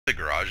The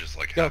garage is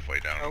like halfway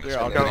down. Oh, This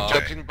I'll one. go.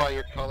 Judging by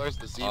your colors,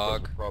 the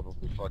zebras will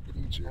probably fucking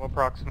eat you. Well,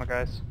 Proxima,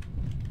 guys.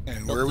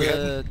 And where are we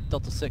heading?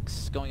 Delta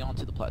 6 going on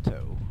to the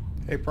plateau.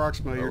 Hey,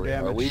 Proxima, you're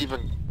damaged. Are we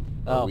even...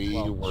 Are we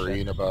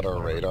worrying about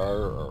our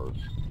radar,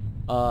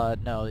 or...?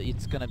 No,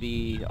 it's gonna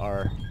be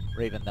our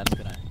Raven that's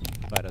gonna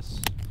fight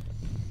us.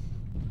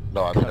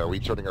 No, I mean, are we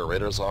turning our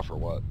radars off, or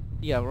what?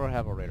 Yeah, we'll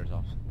have our radars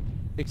off.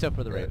 Except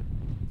for the Raven.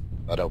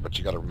 I know, but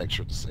you gotta make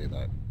sure to say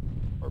that,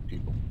 or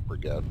people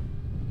forget.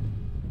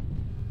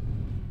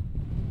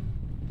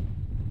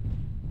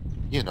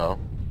 You know,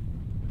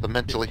 the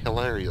mentally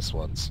hilarious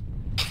ones.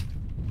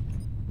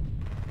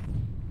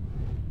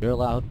 You're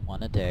allowed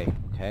one a day,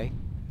 okay?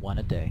 One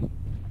a day.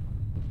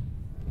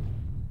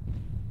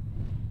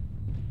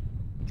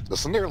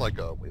 Isn't there like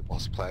a weight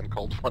loss plan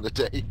called one a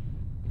day?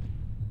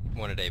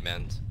 One a day,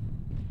 men's.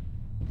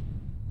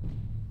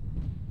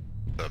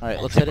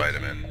 Alright, let's head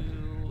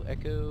into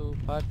Echo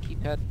 5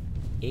 keypad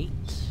 8.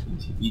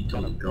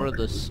 Kind of where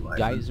the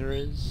geyser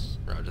is.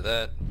 Roger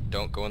that.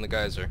 Don't go in the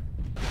geyser.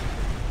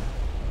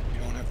 You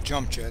don't have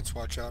jump jets.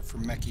 Watch out for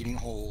mech eating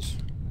holes.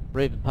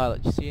 Raven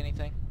pilot, you see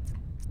anything?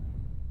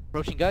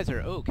 Approaching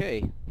geyser,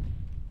 okay.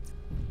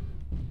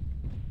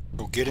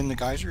 Go get in the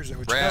geyser, is that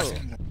what you're Rat.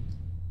 saying?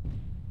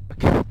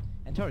 Okay.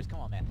 Antares, come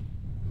on, man.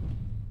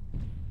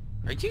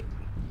 Are you?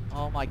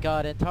 Oh my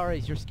god,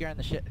 Antares, you're scaring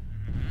the shit.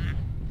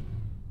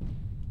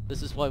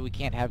 This is why we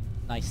can't have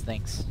nice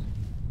things.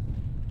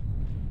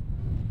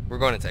 We're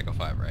going to Echo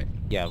 5, right?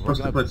 Yeah, we're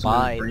gonna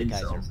buy the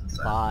geyser.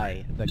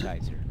 Buy the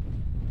geyser.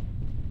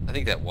 I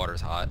think that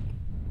water's hot.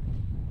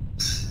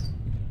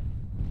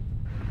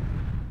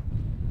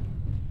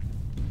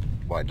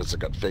 Why, does it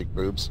got fake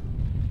boobs?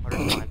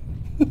 Alright,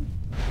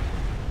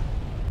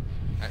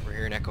 we're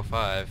here in Echo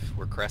 5.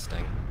 We're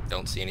cresting.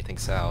 Don't see anything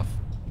south.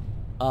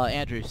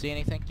 Andrew, see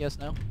anything? Yes,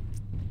 no?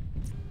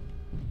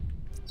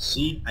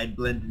 See, I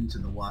blend into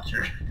the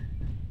water.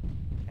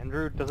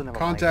 Andrew doesn't have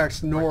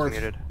Contacts a mic. north,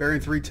 Muted.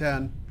 bearing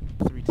 310.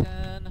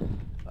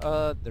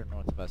 310. They're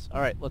north of us.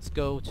 Alright, let's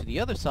go to the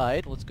other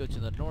side. Let's go to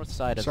the north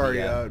side of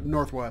the...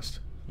 northwest.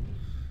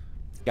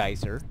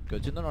 Geyser. Go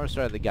to the north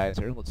side of the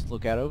geyser. Let's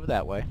look out over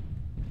that way.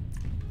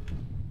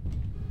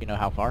 You know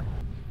how far?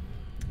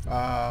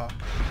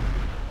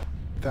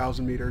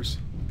 1,000 meters.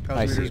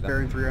 I 1,000 see meters, them.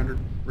 bearing 300.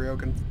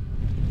 Ryokan.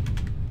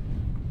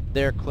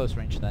 They're close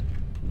range then.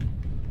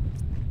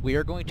 We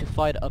are going to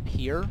fight up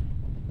here.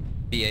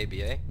 BA,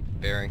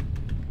 bearing.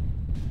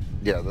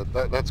 Yeah,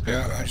 that's good.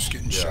 Yeah, I'm just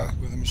getting shot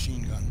with a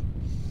machine gun.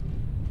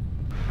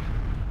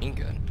 Machine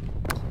gun.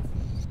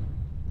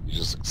 You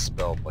just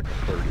expelled like a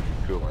third of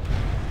your coolant.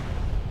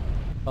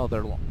 Oh,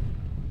 they're long.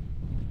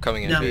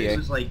 Coming in No, BA. it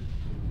was like...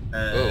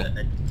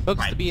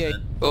 Focus the BA.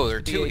 Oh, there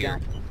are two BA here.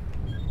 down.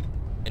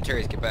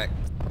 Antares, get back.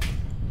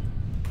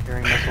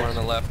 Hearing One on missiles.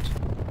 the left.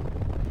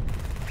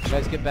 You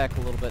guys get back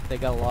a little bit. They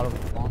got a lot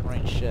of long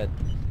range shit.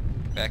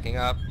 Backing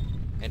up.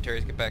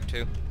 Antares, get back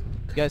too.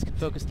 You guys can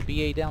focus the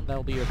BA down.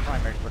 That'll be your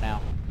primary for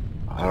now.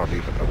 I don't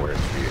even know where the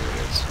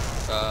is.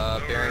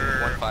 Bearing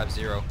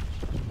 150.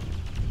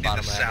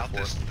 Bottom The of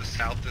southmost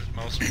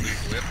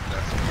blip,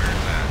 that's where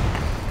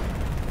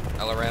it's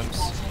LRMs.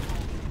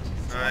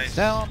 at. Nice.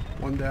 Down.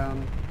 One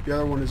down. The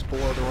other one is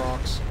below the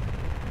rocks.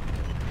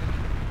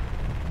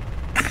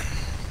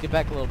 Get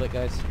back a little bit,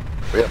 guys.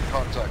 We have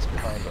contacts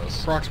behind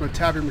us. Proxima,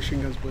 tab your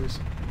machine guns, please.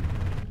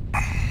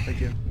 Thank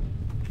you.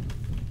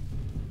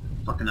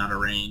 Fucking out of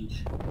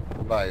range.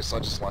 Nice, I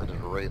just landed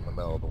right in the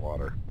middle of the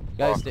water.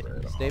 Guys, Fuck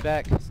right stay off.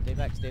 back. Stay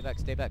back. Stay back.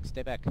 Stay back.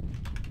 Stay back.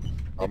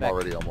 I'm back.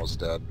 already almost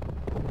dead.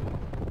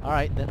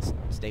 Alright, then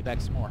stay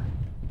back some more.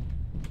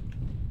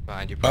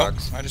 Behind you, Oh,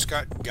 Bugs. I just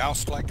got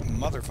goused like a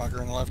motherfucker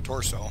in the left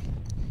torso.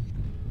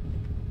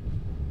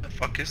 The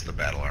fuck is the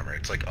battle armor?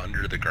 It's like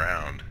under the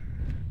ground.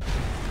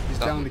 He's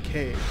down in the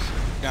caves.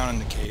 Down in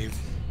the cave.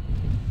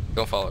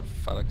 Don't follow it,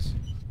 Felix.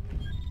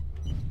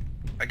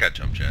 I got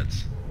jump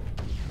jets.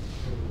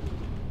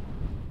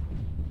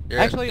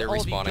 Actually, they're all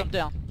of you, respawning. jump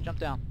down. Jump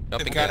down.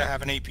 Jump They and gotta get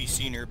have an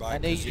APC nearby. I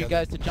need 'cause the you other-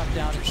 guys to jump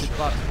down into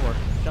Fox 4.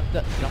 Jump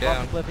off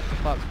down. the cliff into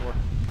Fox 4.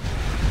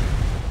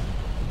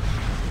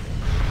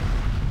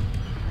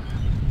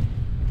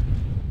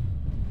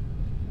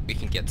 We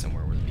can get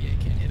somewhere where the BA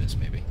can't hit us,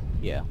 maybe.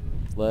 Yeah.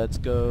 Let's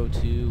go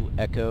to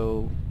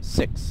Echo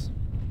 6.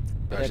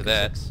 Roger Echo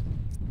that. 6.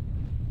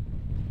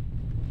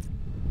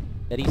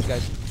 Head east,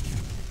 guys.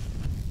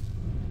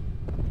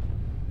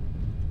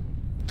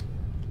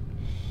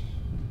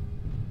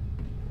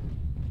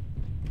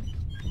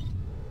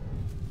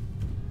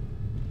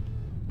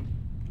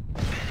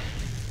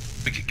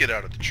 We could get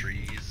out of the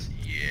trees.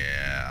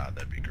 Yeah,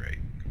 that'd be great.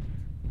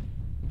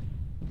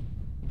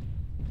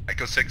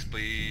 Echo 6,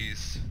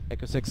 please.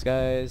 Echo 6,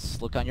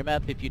 guys. Look on your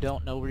map if you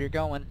don't know where you're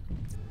going.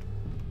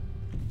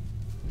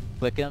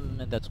 Click them,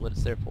 and that's what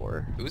it's there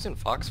for. Who's in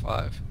Fox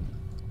 5?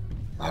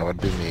 That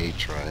would be me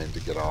trying to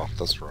get off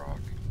this rock.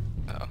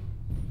 Oh.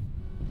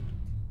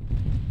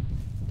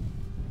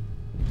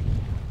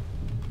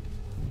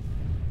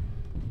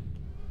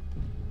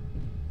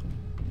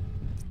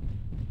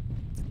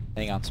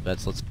 Hang on,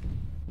 Spets. Let's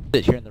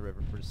sit here in the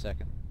river for a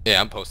second. Yeah,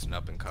 I'm posting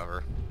up in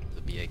cover.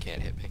 The BA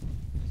can't hit me.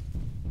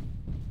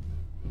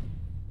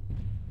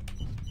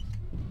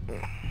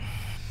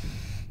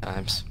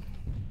 Times.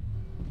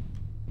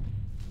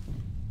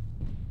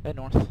 Head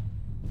north.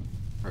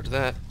 Roger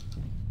that.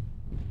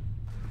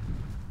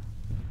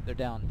 They're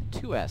down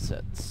 2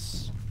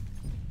 assets.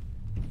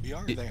 We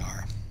are. They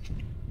are.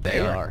 They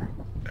are.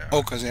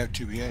 Oh, because they have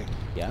 2 BA.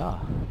 Yeah.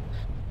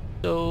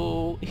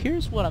 So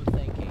here's what I'm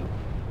thinking.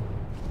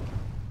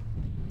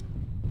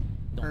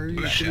 Why are Don't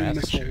you do shooting that.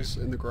 missiles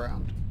in the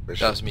ground? They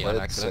That was should me play on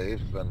it accident.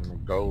 safe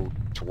and go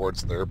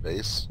towards their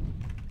base.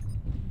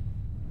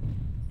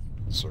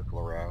 Circle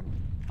around.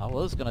 I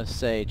was gonna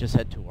say just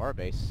head to our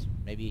base.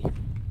 Maybe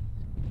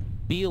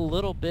be a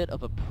little bit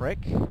of a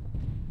prick.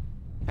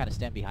 Kind of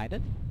stand behind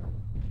it.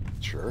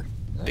 Sure.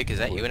 Yeah, Vic, is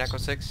that you in works. Echo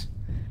 6?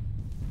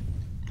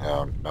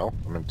 No,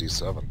 I'm in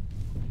D7.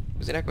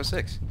 Who's in Echo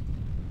 6?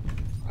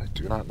 I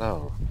do not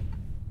know.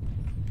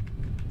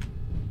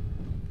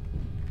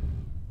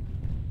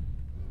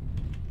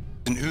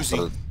 And Uzi.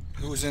 But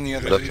Who was in the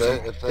other But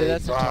Uzi? if they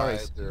that's die,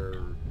 Atari's.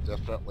 they're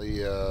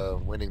definitely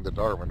winning the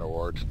Darwin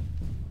Award.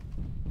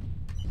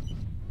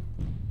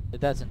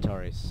 That's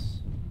Antares.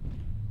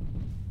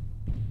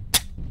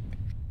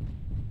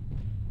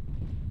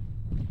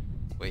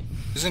 Wait.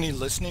 Isn't he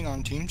listening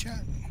on team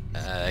chat?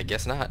 I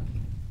guess not.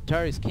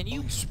 Antares, can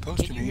you He's supposed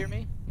to can you be. hear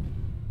me?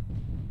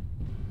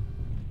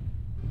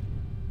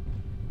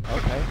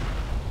 Okay.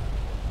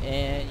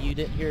 And you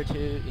didn't hear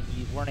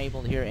you weren't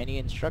able to hear any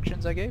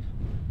instructions I gave?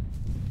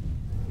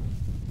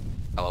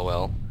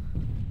 LOL.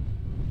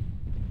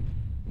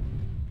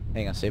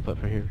 Hang on, stay put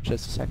for here for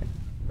just a second.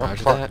 Oh,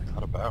 Roger fuck, that.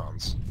 out of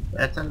bounds.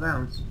 That's out of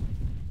bounds.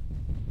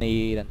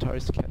 Need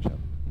Antares to catch up.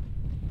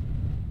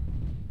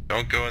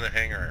 Don't go in the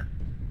hangar.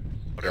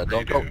 Yeah, Whatever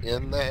don't go you do.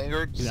 in the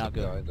hangar, Do just not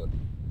go. behind it.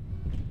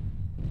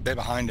 Stay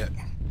behind it.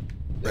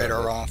 Yeah,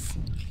 Radar that- off.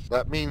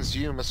 That means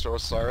you, Mr.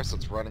 Osiris,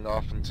 that's running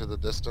off into the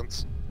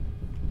distance.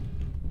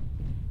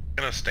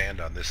 I'm gonna stand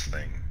on this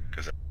thing,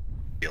 because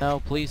No,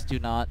 please do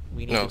not.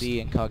 We need No. to be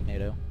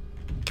incognito.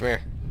 Come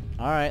here.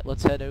 Alright,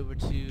 let's head over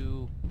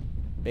to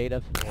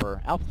Beta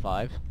or Alpha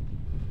 5.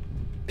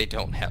 They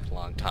don't have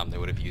long time. They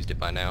would have used it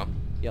by now.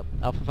 Yep,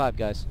 Alpha 5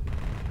 guys.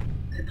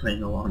 They're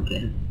playing a long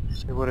game.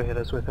 They would have hit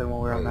us with it when we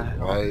were on that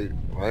hill.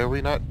 Why are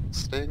we not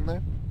staying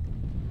there?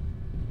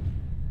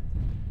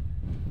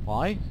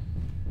 Why?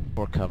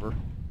 For cover.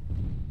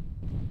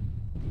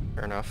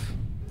 Fair enough.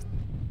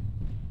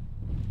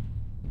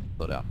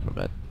 Slow down for a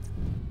bit.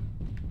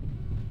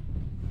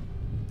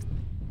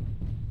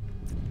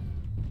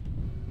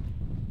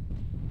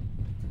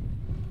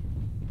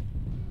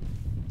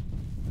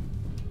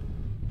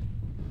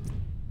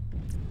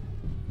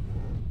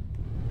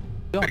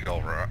 Go.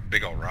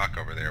 big old rock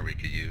over there we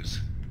could use.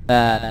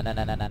 No.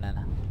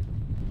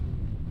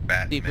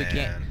 Batman. See if we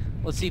can't.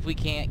 Let's see if we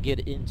can't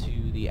get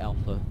into the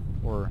Alpha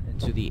or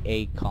into the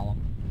A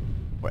column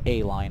or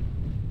A line.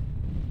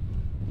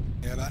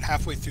 Yeah, about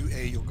halfway through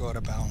A, you'll go out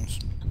of bounds.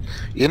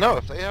 You know,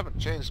 if they haven't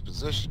changed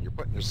position, you're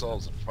putting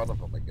yourselves in front of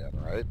them again,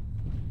 right?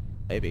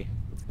 Maybe.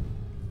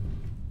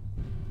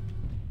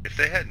 If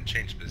they hadn't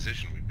changed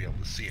position, we'd be able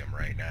to see them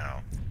right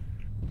now.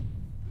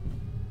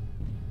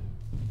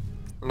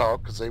 No,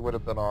 because they would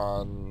have been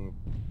on...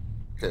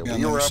 Okay, Yeah, on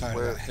we the were other up side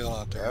where... of that hill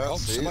out there. Yeah, Oh,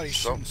 see? somebody's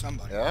shooting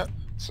somebody. Yeah,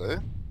 see?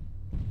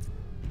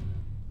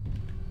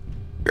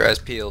 Your eyes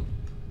peeled.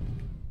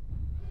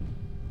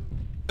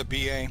 The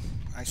BA,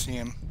 I see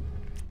him.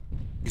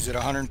 He's at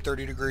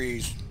 130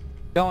 degrees.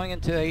 Going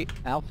into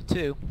Alpha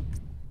 2.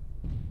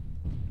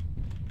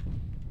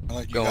 I'll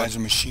let you Go guys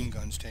on. with machine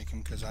guns take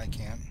him, because I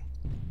can't.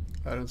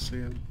 I don't see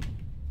him.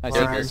 I see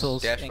Alright.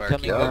 missiles Dash fire,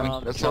 incoming keep Yeah,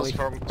 from missiles Kelly.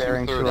 from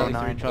bearing 230.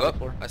 209. Charlie Oh,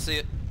 4. I see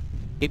it.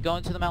 Keep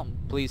going to the mountain,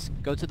 please.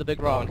 Go to the big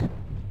rock. Going.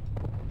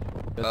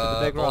 Go to the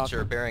big rock.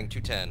 Vulture bearing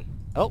 210.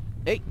 Oh,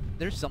 hey,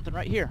 there's something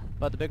right here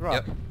by the big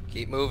rock. Yep.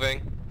 Keep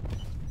moving.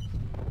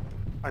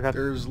 I got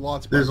There's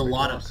lots. There's a by the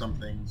lot big of some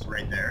things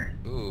right there.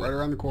 Ooh. rock. Right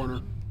around the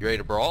corner. You ready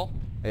to brawl?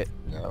 Yeah.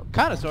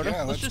 Kind of, sort of. Yeah,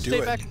 let's let's just do stay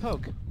it. back and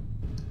poke.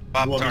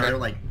 Pop Well, they're target.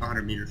 like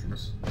 100 meters from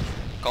us.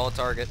 Call a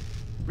target.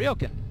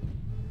 Ryoken,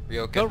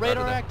 Ryoken. go roger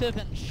radar that. active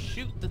and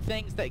shoot the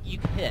things that you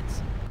can hit.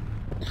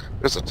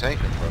 There's a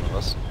tank in front of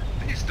us.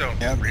 Please don't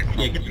Yeah. read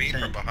Yeah, get the me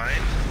from tank.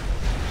 behind.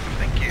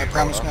 Thank you. I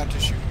promise not to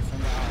shoot you from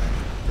behind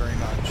very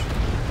much.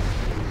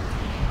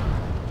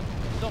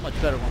 So much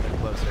better when they're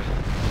closer.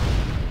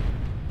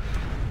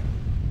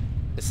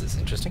 This is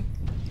interesting.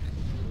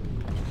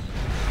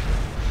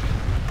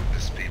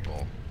 This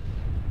people.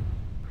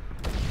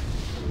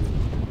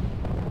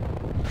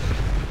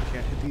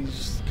 Can't hit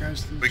these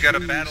guys through the We got a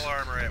trees. battle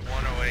armor at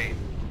 108.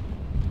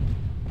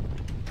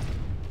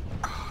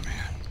 Oh,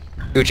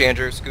 man. Scooch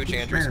Andrew, scooch He's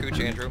Andrew, mad, scooch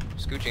man. Andrew,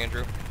 scooch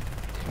Andrew.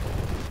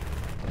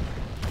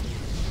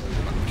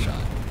 Fucking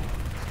shot.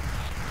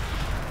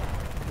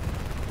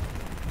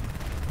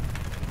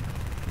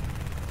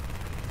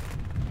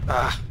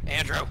 Ah,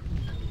 Andrew.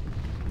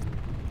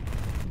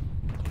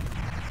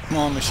 Come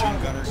on, machine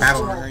gunners.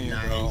 Battle There you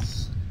go.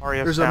 nice.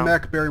 REF There's down. a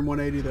mech bearing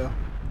 180 though.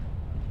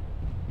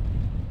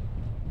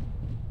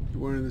 You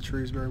One in the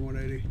trees, bearing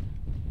 180.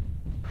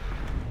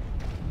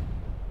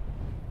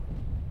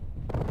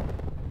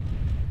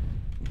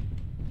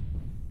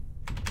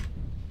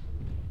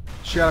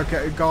 Shadow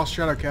cap, Gauss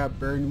shadow cap,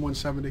 bearing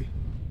 170.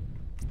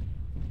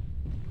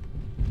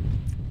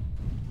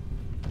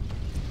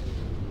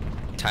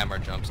 Time our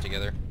jumps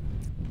together.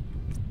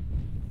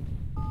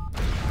 1,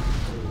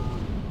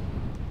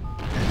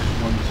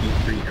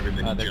 2, 3,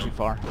 everybody They're jump. too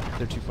far.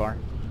 They're too far.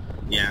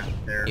 Yeah,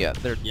 they're... Yeah,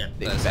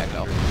 they That's back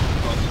off.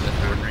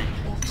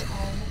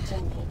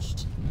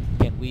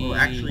 Can we... Well,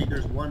 actually,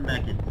 there's one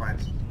mech in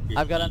 5.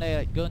 I've got an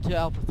A. Go into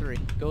Alpha 3.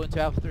 Go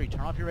into Alpha 3.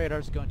 Turn off your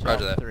radars. Go into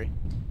Roger Alpha that. 3.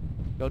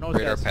 Go north,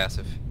 Radar guys.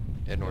 passive.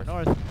 Head Go north.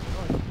 north. Go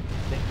north.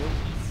 Then go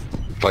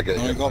east. If I get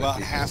You only hit go by about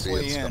PPC,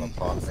 halfway it's gonna in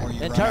pop me. before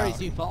you And run Taris,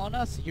 out. you following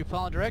us? You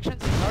following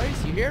directions?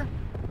 Taris, you here?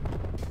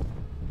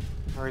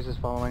 Maurice is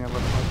following, it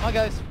looks like. Come on,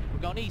 guys. We're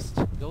going east.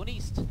 Going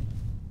east.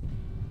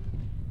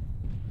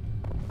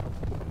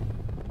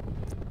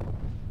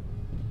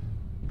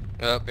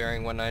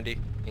 Bearing 190.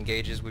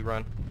 Engages, we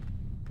run.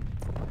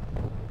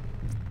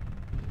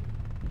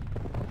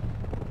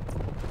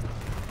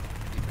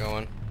 Keep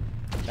going.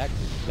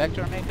 Back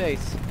to our main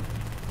base.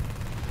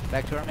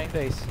 Back to our main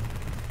base.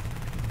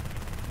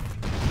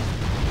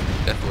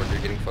 Deathlord,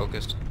 you're getting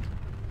focused.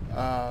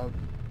 I'm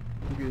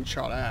getting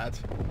shot at.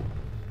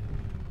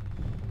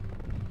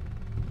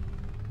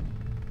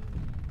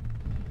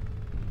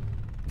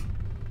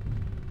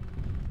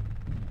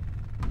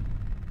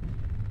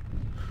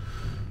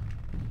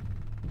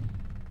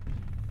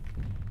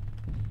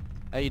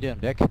 How you doing,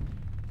 Vic?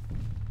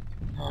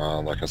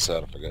 Like I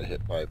said, if I get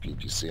hit by a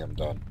PPC, I'm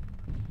done.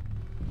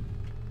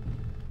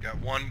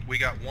 We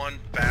got one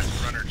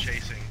fast runner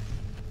chasing.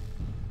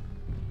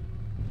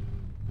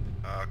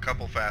 A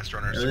couple fast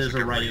runners. There's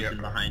Looks a like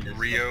Ryukin behind us.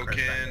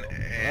 Ryokin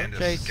and a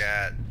chase.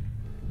 scat.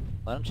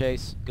 Let him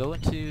chase. Go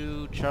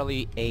into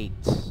Charlie 8.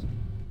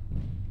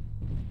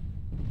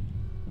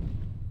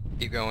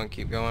 Keep going,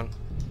 keep going.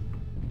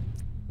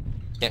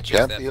 Can't chase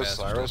Can't that the fast,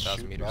 we're still Osiris 1,000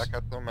 shoot meters. back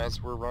at them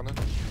as we're running?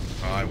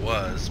 I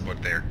was, but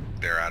they're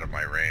out of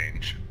my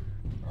range.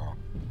 Oh.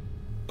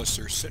 Plus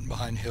they're sitting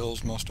behind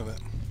hills, most of it.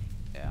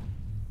 Yeah.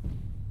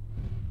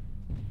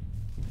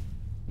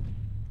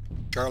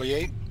 Charlie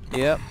 8?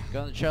 Yep.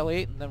 Go into Charlie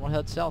 8 and then we'll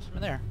head south from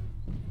there.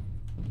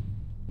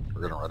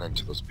 We're gonna run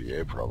into this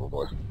BA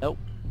probably. Nope.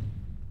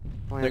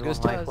 Only There goes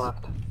one life Taz.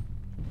 left.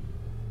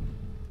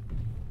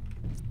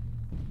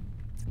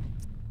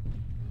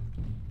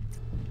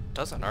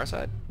 Does on our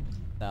side?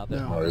 Now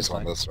No. Oh, he's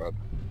on this side.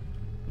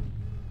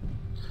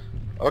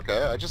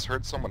 Okay, I just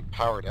heard someone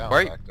power down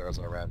Right. back there as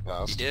I ran He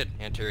past. did.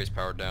 Anterior's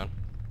powered down.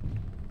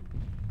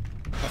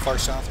 How far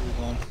south are we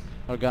going?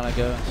 We're gonna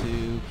go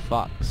into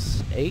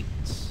Fox 8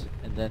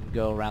 and then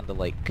go around the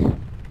lake.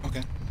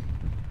 Okay.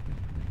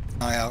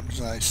 Eye out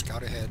as I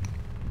scout ahead.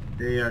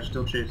 They are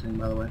still chasing,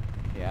 by the way.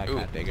 Yeah, I Ooh,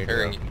 kinda figured.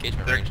 carrying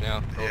engagement They're- range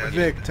now. Yeah,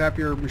 Vic, tap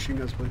your machine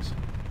guns, please.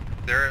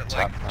 they're at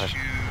like Top.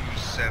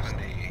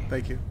 270.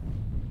 Thank you.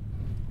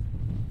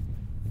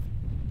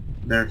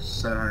 They're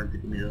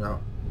 750 meters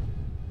out.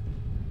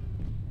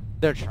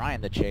 They're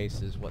trying to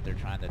chase is what they're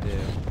trying to do.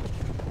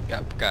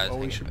 Got guys. Well,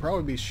 we hanging should back.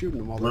 probably be shooting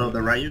them all the Well, way the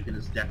down. Ryukin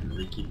is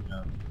definitely keeping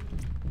up.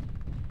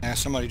 Yeah,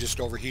 somebody just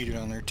overheated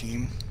on their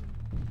team.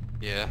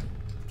 Yeah.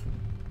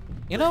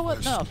 You know what?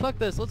 West. No, fuck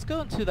this. Let's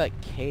go into that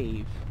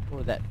cave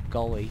or that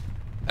gully.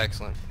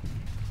 Excellent.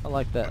 I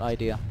like that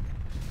idea.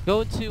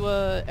 Go into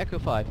Echo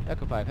 5.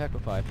 Echo 5. Echo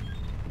 5.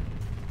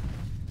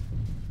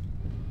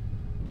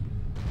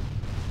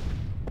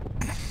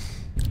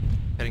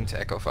 Heading to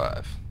Echo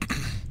 5.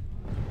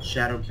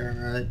 Shadow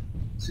cat,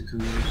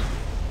 600 meters.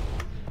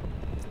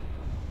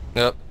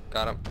 Yep,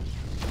 got him.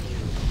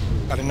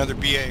 Got another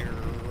BA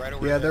right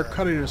over Yeah, there. they're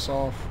cutting us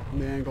off from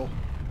the angle.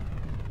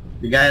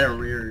 The guy at our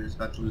rear is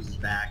about to lose his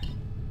back.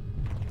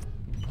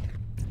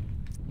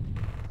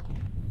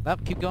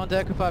 Nope, keep going to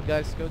Echo 5,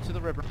 guys. Go to the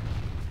river.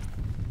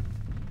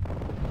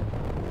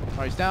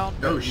 Alright, he's down.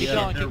 Oh keep shit,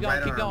 going, they're keep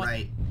right going, keep on going. our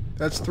right.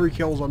 That's 3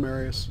 kills on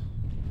Marius.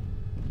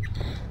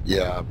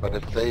 Yeah, but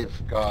if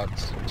they've got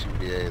 2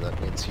 BA,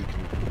 that means he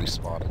can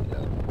respawn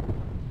again.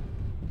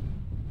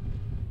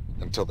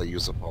 Until they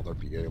use up all their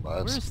BA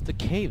lives. Where's the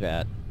cave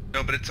at?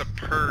 No, but it's a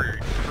per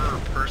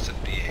person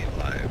BA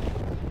live.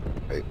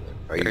 Hey,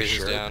 are you Carries us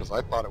sure? down. Because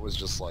I thought it was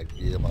just like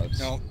BA lives.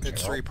 No,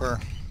 it's 3 per.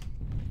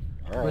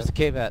 Where's Alright. the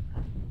cave at?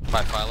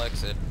 5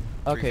 exit.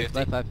 Okay,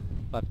 350.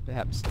 5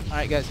 perhaps.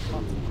 Alright, guys, come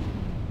on.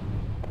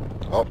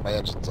 Oh, my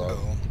engine's out.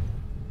 Oh.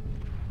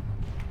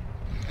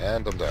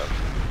 And I'm down.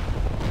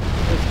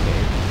 There's the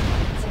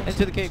cave.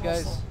 Into the cave,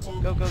 guys.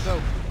 Go, go,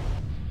 go.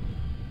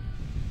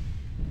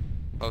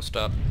 Post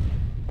up.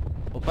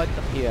 We'll fight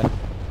them here.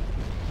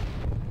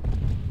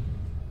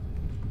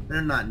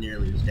 They're not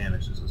nearly as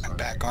damaged as this My one.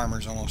 back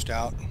armor's almost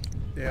out.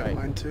 Yeah, Alright.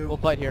 mine too. We'll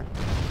fight here.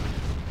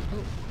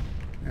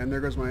 And there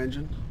goes my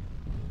engine.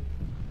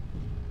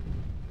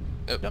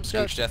 Oh, Jump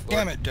scooch shot. Deathlord.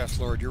 Damn it,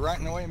 Deathlord, you're right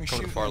in the way of me Come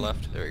to shooting. the far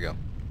left. There we go.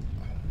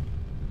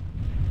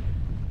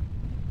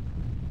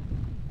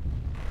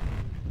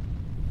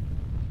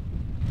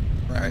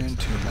 Running Alright.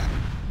 into that.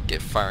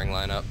 Get firing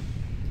line up.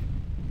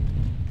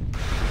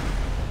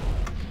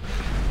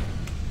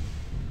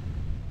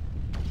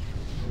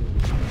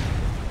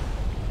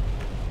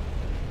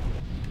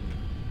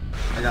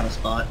 I got a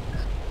spot.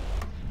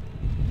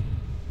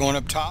 Going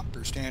up top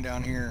or stand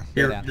down here?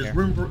 Here, down there's here.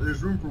 room for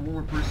one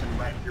more person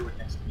right here with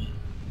next to me.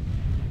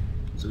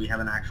 So we have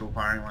an actual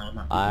firing line with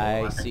not people I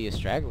overlapping. see a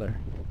straggler.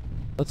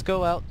 Let's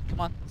go out. Come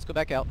on, let's go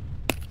back out.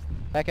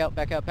 Back out,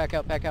 back out, back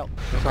out, back out.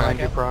 Behind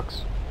you, Back out.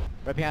 Prox.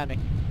 Right behind me.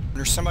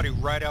 There's somebody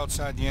right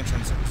outside the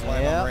entrance that was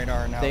flying on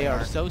radar now. They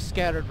are so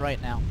scattered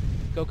right now.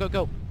 Go, go,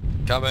 go.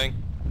 Coming.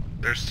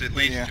 There's at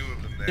least Yeah. 2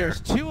 of them there.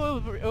 There's 2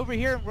 over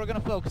here, and we're gonna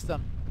focus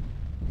them.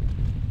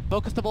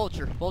 Focus the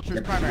vulture. Vulture's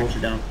Yep, primary. vulture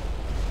down.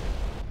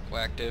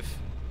 Active.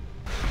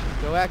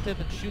 Go active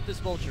and shoot this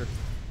vulture.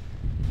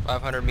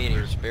 500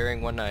 meters,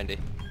 bearing 190.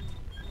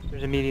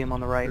 There's a medium on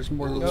the right. There's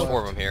more to the There's 4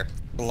 of left. them here.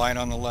 The light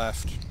on the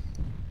left.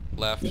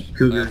 Left.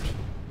 Cougar. Left.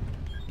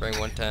 Bearing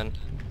 110.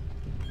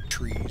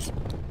 Trees.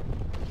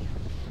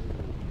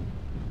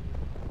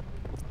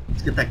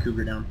 Let's get that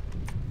cougar down.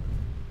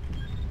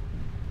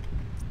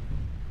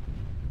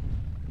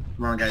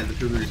 Come on, guys. The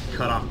cougar is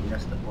cut off from the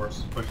rest of the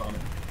force. Push on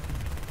it.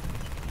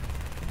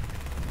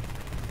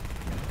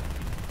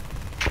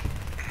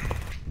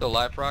 Still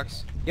live,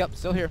 Prox? Yep,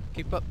 still here.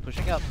 Keep up,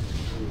 pushing up.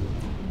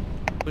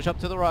 Push up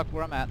to the rock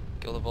where I'm at.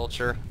 Kill the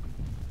vulture.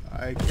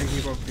 I can't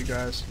keep up with you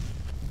guys.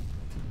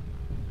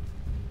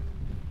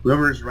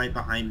 Whoever is right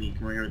behind me,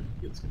 come over here.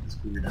 Let's get this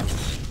cougar down.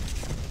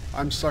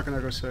 I'm stuck in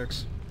Echo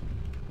 6.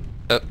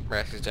 Oh,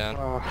 Rax is down.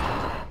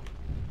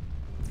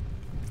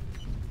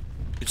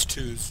 It's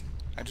 2s.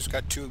 I just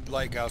got 2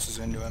 light gausses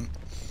into him.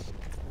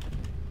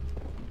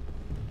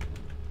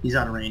 He's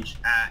out of range.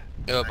 Ah.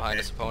 Oh, behind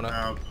us, Epona.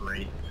 Oh,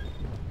 great.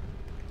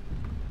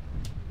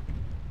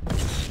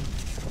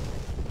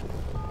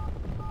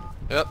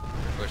 Yep,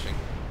 pushing.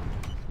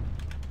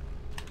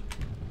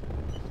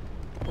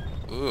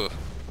 Ooh.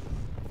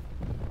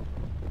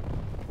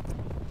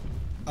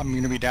 I'm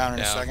gonna be down in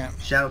a Down. second.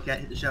 Shadow cat,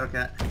 hit the shadow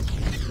cat.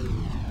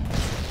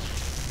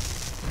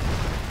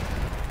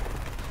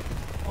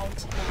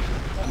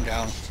 I'm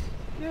down.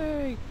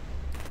 Yay!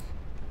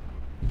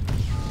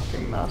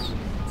 Big mess.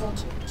 I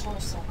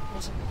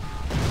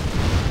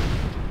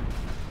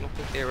don't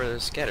think they were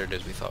as scattered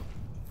as we thought.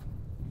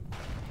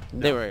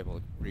 They were able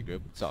to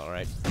regroup. It's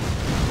alright.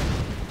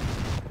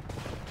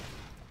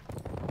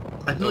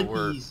 I feel So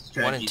we're like these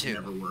 1 and strategies 2.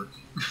 never work.